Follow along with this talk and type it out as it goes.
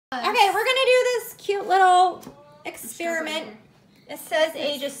Okay, we're gonna do this cute little experiment. It says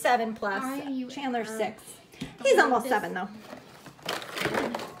ages 7 plus. Chandler's 6. He's almost 7 though.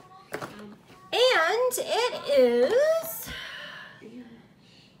 And it is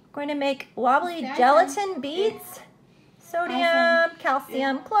going to make wobbly gelatin beads, sodium,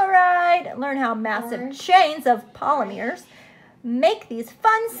 calcium chloride, learn how massive chains of polymers make these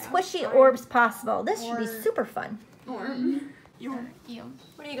fun squishy orbs possible. This should be super fun. What are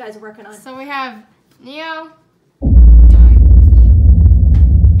you guys working on? So we have Neo.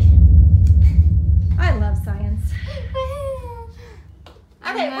 I love science.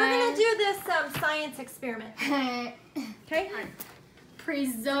 Okay, we're gonna do this science experiment. Okay.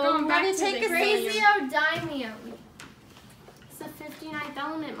 Going back to the Crazio-Dimeo. It's the 59th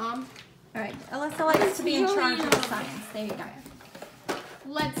element, Mom. All right, Alyssa likes to be in charge of the science. There you go.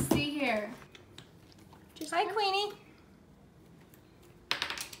 Let's see here. Hi, Queenie.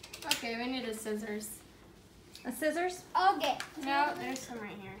 Okay, we need a scissors. A scissors? Okay. No, there's some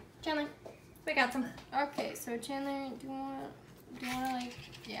right here. Chandler. We got some. Okay, so Chandler, do you wanna like,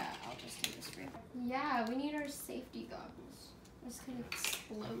 yeah, I'll just do this for you. Yeah, we need our safety goggles. This could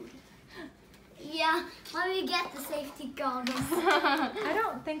explode. Yeah, let me get the safety goggles. I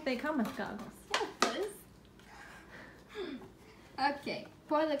don't think they come with goggles. Yeah, it does. Okay,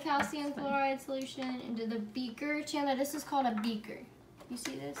 pour the calcium chloride solution into the beaker. Chandler, this is called a beaker. You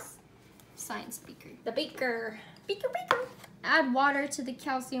see this? Science beaker. The beaker. Beaker. Add water to the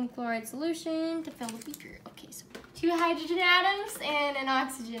calcium chloride solution to fill the beaker. Okay, so 2 hydrogen atoms and an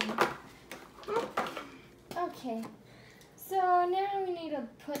oxygen. Okay, so now we need to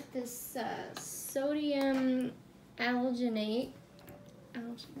put this sodium alginate.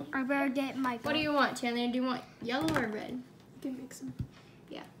 I better get my. What do you want, Chandler? Do you want yellow or red? You can make some.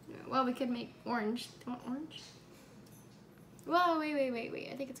 Yeah. Well, we could make orange. Do you want orange? Whoa, wait.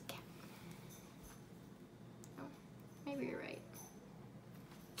 I think it's a cat. Oh, maybe you're right.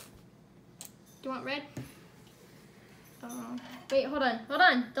 Do you want red? Wait, hold on.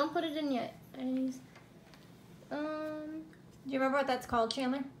 Don't put it in yet. Do you remember what that's called,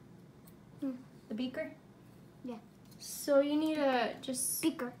 Chandler? The beaker? Yeah. So you need to just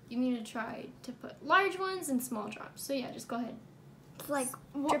Beaker. You need to try to put large ones and small drops. So yeah, just go ahead. It's like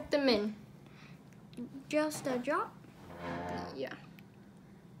Drip them in. just a drop, Yeah.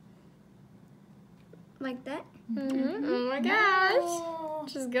 like that. Mm-hmm. Oh my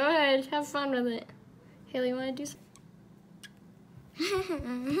gosh. Just go ahead. Have fun with it. Haleigh, you want to do something?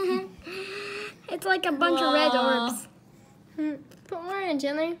 It's like a bunch of red orbs. Put more in,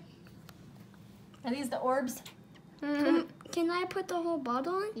 Chandler. Are these the orbs? Can I put the whole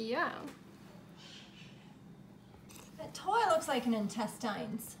bottle in? Yeah. That toy looks like an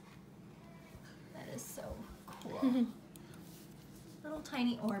intestines. That is so cool. Little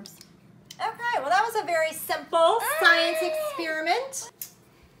tiny orbs. Okay, well that was a very simple science experiment.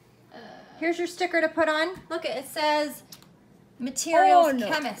 Here's your sticker to put on. Look, it says materials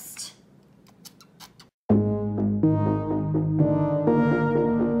chemist.